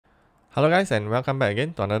Hello guys, and welcome back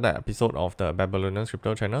again to another episode of the Babylonian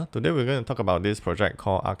Crypto channel. Today we're going to talk about this project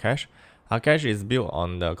called Akash. Akash is built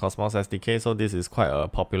on the Cosmos SDK, so this is quite a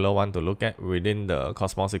popular one to look at within the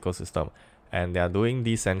Cosmos ecosystem. And they are doing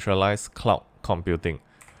decentralized cloud computing.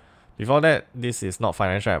 Before that, this is not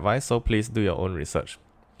financial advice, so please do your own research.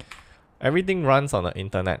 Everything runs on the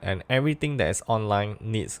internet, and everything that is online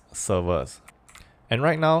needs servers. And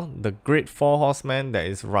right now, the great four horsemen that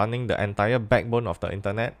is running the entire backbone of the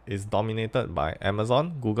internet is dominated by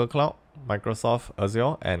Amazon, Google Cloud, Microsoft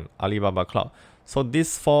Azure, and Alibaba Cloud. So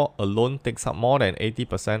these four alone takes up more than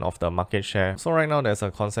 80% of the market share. So right now, there's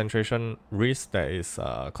a concentration risk that is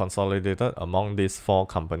consolidated among these four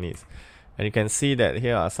companies. And you can see that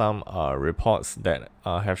here are some reports that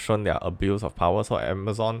have shown their abuse of power. So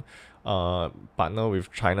Amazon partner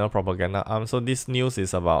with China propaganda arm. So this news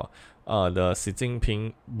is about the Xi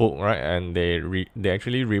Jinping book, right? And they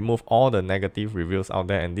actually remove all the negative reviews out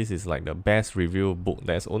there, and this is like the best review book.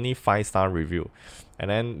 There's only 5-star review. And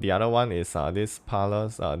then the other one is this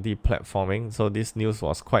Parler's deplatforming. So this news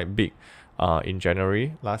was quite big in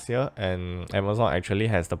January last year, and Amazon actually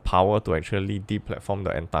has the power to actually deplatform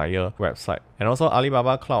the entire website. And also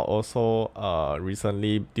Alibaba Cloud also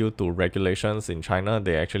recently, due to regulations in China,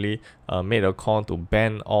 they actually made a call to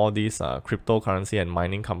ban all these cryptocurrency and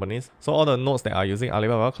mining companies. So all the nodes that are using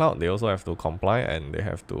Alibaba Cloud, they also have to comply, and they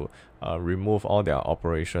have to remove all their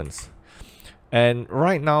operations. And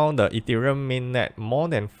right now, the Ethereum mainnet, more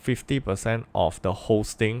than 50% of the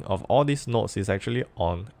hosting of all these nodes is actually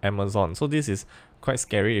on Amazon. So this is quite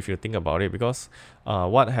scary if you think about it, because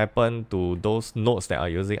what happened to those nodes that are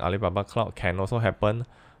using Alibaba Cloud can also happen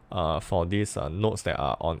for these nodes that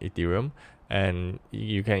are on Ethereum. And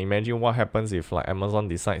you can imagine what happens if like Amazon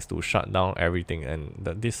decides to shut down everything, and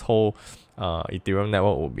this whole Ethereum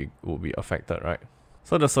network will be affected, right?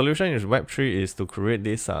 So the solution in Web3 is to create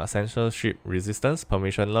this censorship-resistance,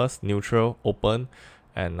 permissionless, neutral, open,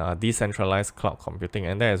 and decentralized cloud computing.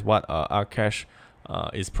 And that is what Akash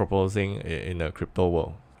is proposing in the crypto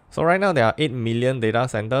world. So right now there are 8 million data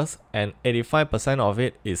centers, and 85% of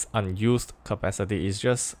it is unused capacity. It's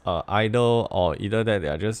just idle, or either that they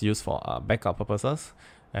are just used for backup purposes.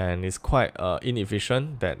 And it's quite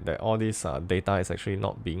inefficient that all this data is actually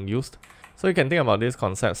not being used. So you can think about these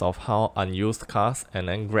concepts of how unused cars and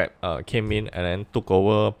then Grab came in and then took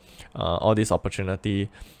over all this opportunity.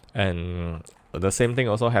 And the same thing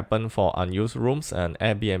also happened for unused rooms, and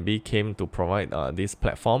Airbnb came to provide this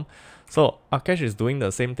platform. So Akash is doing the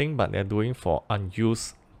same thing, but they're doing for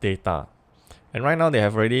unused data. And right now they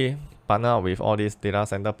have already partnered with all these data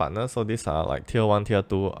center partners. So these are like tier 1, tier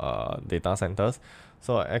 2 data centers.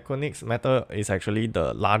 So Equinix Meta is actually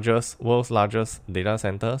the world's largest data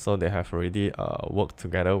center. So they have already worked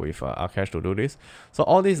together with Akash to do this. So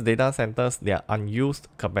all these data centers, their unused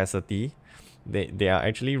capacity, they are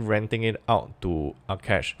actually renting it out to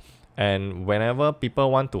Akash. And whenever people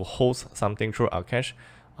want to host something through Akash,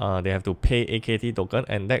 they have to pay AKT token,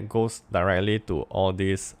 and that goes directly to all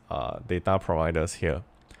these data providers here.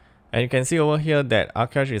 And you can see over here that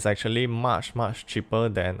Akash is actually much cheaper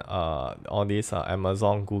than all these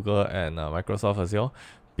Amazon, Google, and Microsoft Azure,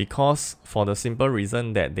 because for the simple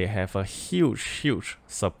reason that they have a huge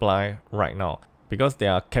supply right now, because they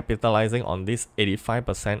are capitalizing on this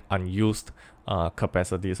 85% unused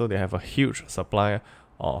capacity. So they have a huge supply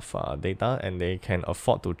of data, and they can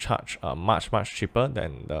afford to charge much cheaper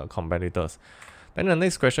than the competitors. Then the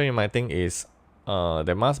next question you might think is,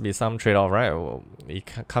 there must be some trade-off, right? It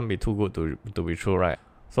can't be too good to be true, right?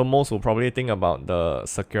 So most will probably think about the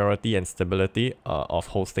security and stability of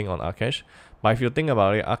hosting on Akash. But if you think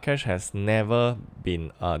about it, Akash has never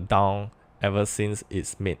been down ever since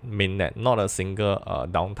its mainnet, not a single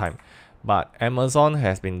downtime. But Amazon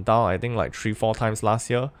has been down, I think, like 3-4 times last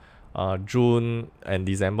year. June and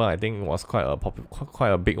December, I think, was quite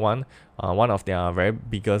a big one. One of their very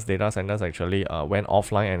biggest data centers actually went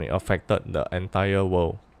offline, and it affected the entire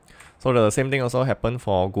world. So the same thing also happened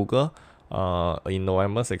for Google. In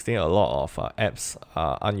November 16, a lot of apps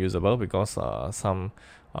are unusable because some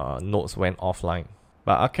nodes went offline.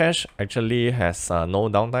 But Akash actually has no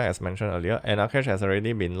downtime, as mentioned earlier, and Akash has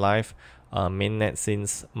already been live mainnet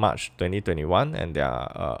since March 2021, and they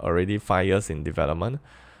are already 5 years in development.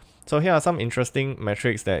 So here are some interesting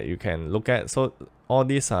metrics that you can look at. So all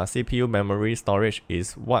this CPU memory storage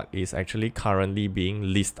is what is actually currently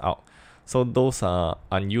being leased out. So those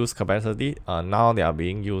unused capacity, now they are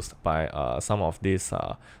being used by some of these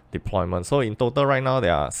deployments. So in total right now,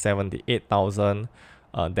 there are 78,000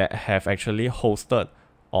 that have actually hosted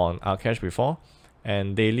on Akash before.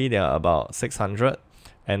 And daily there are about 600.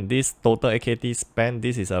 And this total AKT spend,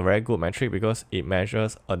 this is a very good metric because it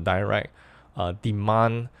measures a direct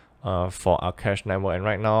demand for Akash Network. And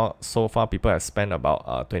right now, so far, people have spent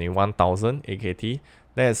about 21,000 AKT.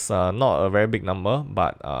 That's not a very big number,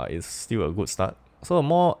 but it's still a good start. So a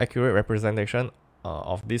more accurate representation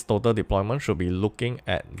of this total deployment should be looking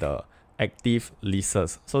at the active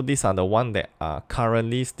leases. So these are the ones that are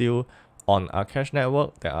currently still on Akash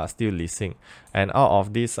Network that are still leasing. And out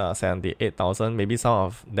of these 78,000, maybe some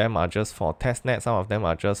of them are just for testnet, some of them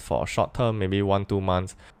are just for short term, maybe 1-2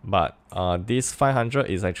 months. But this 500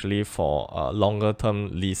 is actually for longer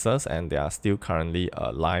term leases, and they are still currently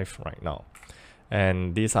live right now.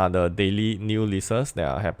 And these are the daily new leases that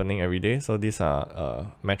are happening every day. So these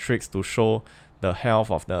are metrics to show the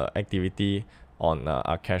health of the activity on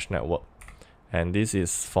Akash Network. And this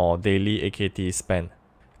is for daily AKT spend.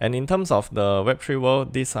 And in terms of the Web3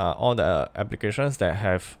 world, these are all the applications that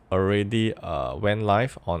have already went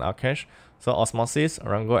live on Akash. So Osmosis,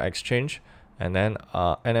 Rango Exchange, and then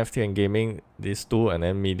NFT and gaming, these two, and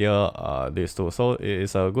then media, these two. So it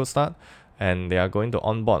is a good start. And they are going to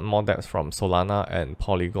onboard more dApps from Solana and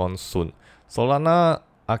Polygon soon. Solana,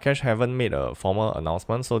 Akash haven't made a formal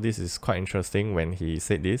announcement, so this is quite interesting when he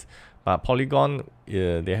said this. But Polygon,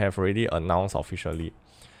 they have already announced officially.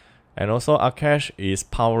 And also Akash is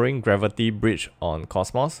powering Gravity Bridge on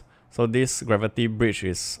Cosmos. So this Gravity Bridge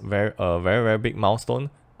is very big milestone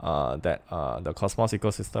that the Cosmos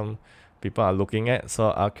ecosystem people are looking at.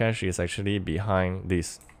 So Akash is actually behind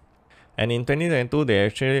this. And in 2022, they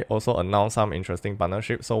actually also announced some interesting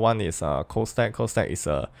partnerships. So one is CoStack. CoStack is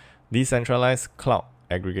a decentralized cloud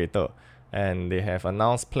aggregator, and they have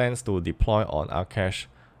announced plans to deploy on Akash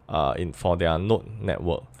for their node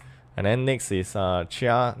network. And then next is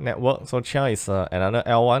Chia Network. So Chia is another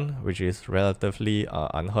L1, which is relatively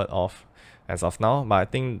unheard of as of now, but I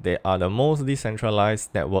think they are the most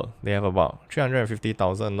decentralized network. They have about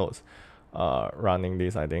 350,000 nodes running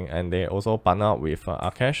this, I think, and they also partner with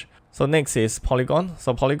Akash. So next is Polygon.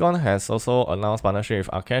 So Polygon has also announced partnership with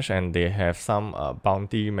Akash, and they have some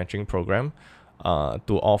bounty matching program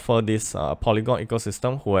to offer this Polygon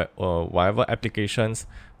ecosystem whatever applications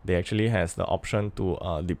they actually has the option to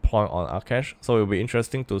deploy on Akash. So it will be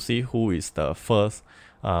interesting to see who is the first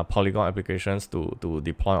Polygon applications to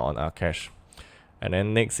deploy on Akash. And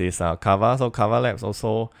then next is Kava. So Kava Labs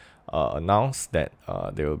also announced that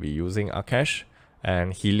they will be using Akash.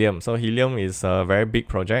 And Helium. So Helium is a very big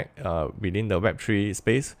project within the Web3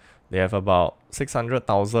 space. They have about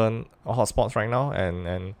 600,000 hotspots right now,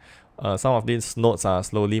 and some of these nodes are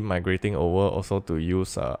slowly migrating over also to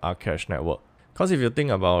use Akash Network. Because if you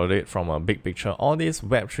think about it from a big picture, all these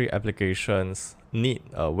Web3 applications need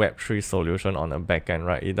a Web3 solution on the backend,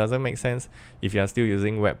 right? It doesn't make sense if you are still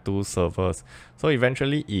using Web2 servers. So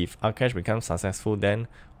eventually, if Akash becomes successful, then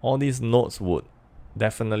all these nodes would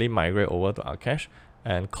definitely migrate over to Akash.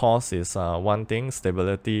 And cost is one thing,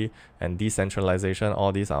 stability and decentralization,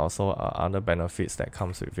 all these are also other benefits that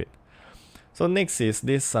comes with it. So next is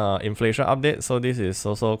this inflation update. So this is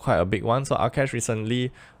also quite a big one. So Akash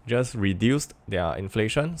recently just reduced their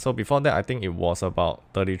inflation. So before that, I think it was about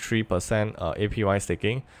 33% APY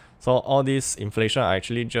staking. So all these inflation are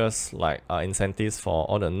actually just like incentives for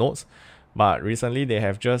all the nodes. But recently they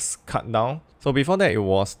have just cut down. So before that it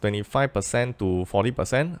was 25% to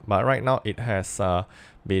 40%, but right now it has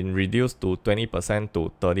been reduced to 20%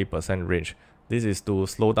 to 30% range. This is to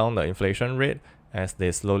slow down the inflation rate as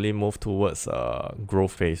they slowly move towards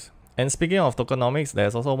growth phase. And speaking of tokenomics,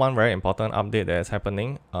 there's also one very important update that is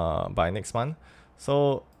happening by next month.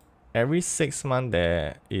 So every 6 months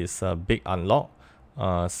there is a big unlock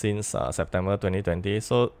since September 2020.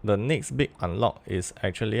 So the next big unlock is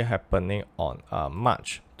actually happening on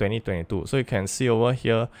March 2022. So you can see over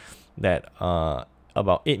here that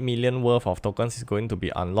about 8 million worth of tokens is going to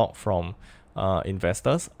be unlocked from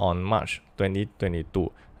investors on March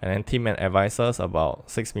 2022. And then team and advisors about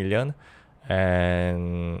 6 million.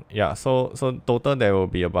 And yeah, so total there will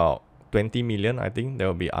be about 20 million, I think, there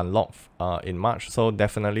will be unlocked in March. So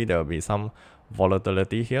definitely there will be some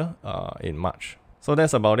volatility here in March. So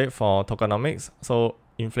that's about it for tokenomics. So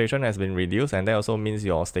inflation has been reduced, and that also means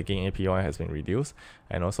your staking APY has been reduced.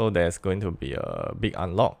 And also there's going to be a big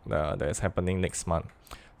unlock that is happening next month.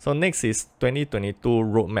 So next is 2022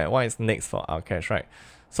 roadmap. What is next for Akash, right?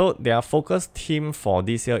 So their focus theme for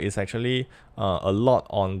this year is actually a lot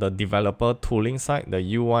on the developer tooling side, the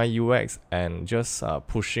UI, UX, and just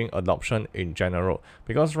pushing adoption in general.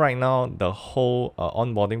 Because right now, the whole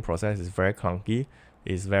onboarding process is very clunky.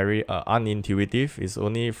 It's very unintuitive. It's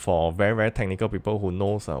only for very technical people who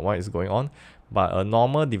knows what is going on. but a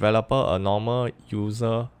normal developer, a normal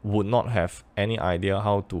user would not have any idea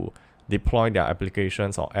how to deploy their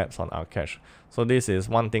applications or apps on Akash. So this is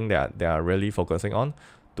one thing that they are really focusing on,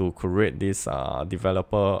 to create this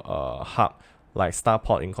developer hub like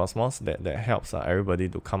Starport in Cosmos that helps everybody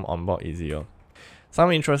to come on board easier. Some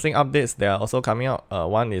interesting updates that are also coming out.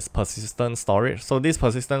 One is persistent storage. So this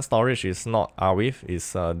persistent storage is not Arweave,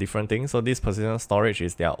 it's a different thing. So this persistent storage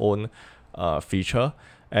is their own feature.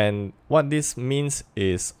 And what this means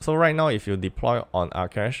is, so right now if you deploy on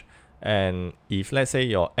Akash, and if let's say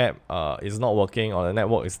your app is not working or the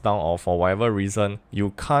network is down or for whatever reason,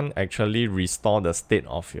 you can't actually restore the state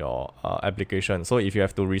of your application. So if you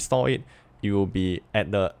have to restore it, you will be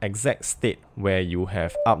at the exact state where you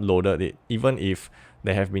have uploaded it, even if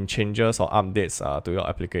there have been changes or updates to your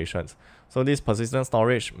applications. So this persistent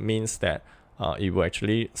storage means that it will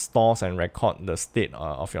actually stores and record the state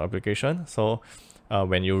of your application. So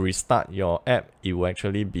when you restart your app, it will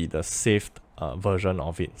actually be the saved version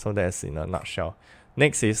of it. So that's in a nutshell.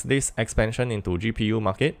 Next is this expansion into GPU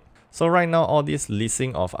market. So right now, all this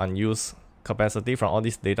leasing of unused capacity from all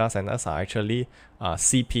these data centers are actually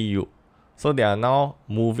CPU. So they are now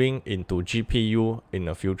moving into GPU in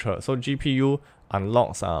the future. So GPU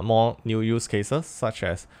unlocks more new use cases such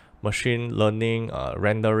as machine learning,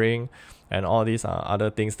 rendering, and all these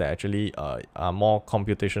other things that actually are more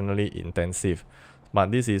computationally intensive.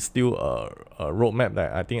 But this is still a roadmap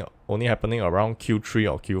that I think only happening around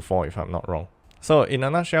Q3 or Q4 if I'm not wrong. So in a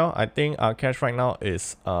nutshell, I think Akash right now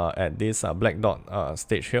is at this black dot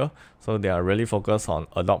stage here. So they are really focused on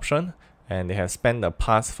adoption, and they have spent the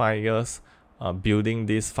past 5 years building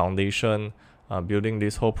this foundation, building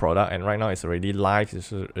this whole product, and right now it's already live,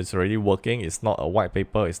 it's already working. It's not a white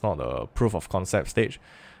paper, it's not a proof of concept stage.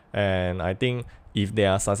 And I think if they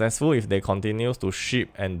are successful, if they continue to ship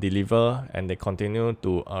and deliver, and they continue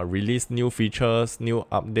to release new features, new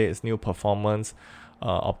updates, new performance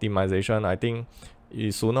optimization, I think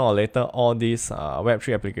sooner or later all these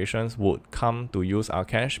Web3 applications would come to use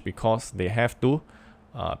Akash because they have to,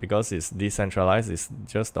 because it's decentralized, it's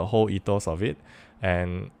just the whole ethos of it.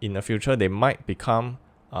 And in the future, they might become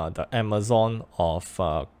the Amazon of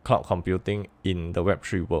cloud computing in the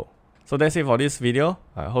Web3 world. So that's it for this video.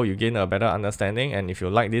 I hope you gain a better understanding, and if you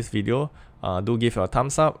like this video, do give a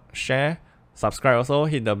thumbs up, share, subscribe also,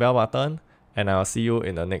 hit the bell button, and I'll see you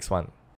in the next one.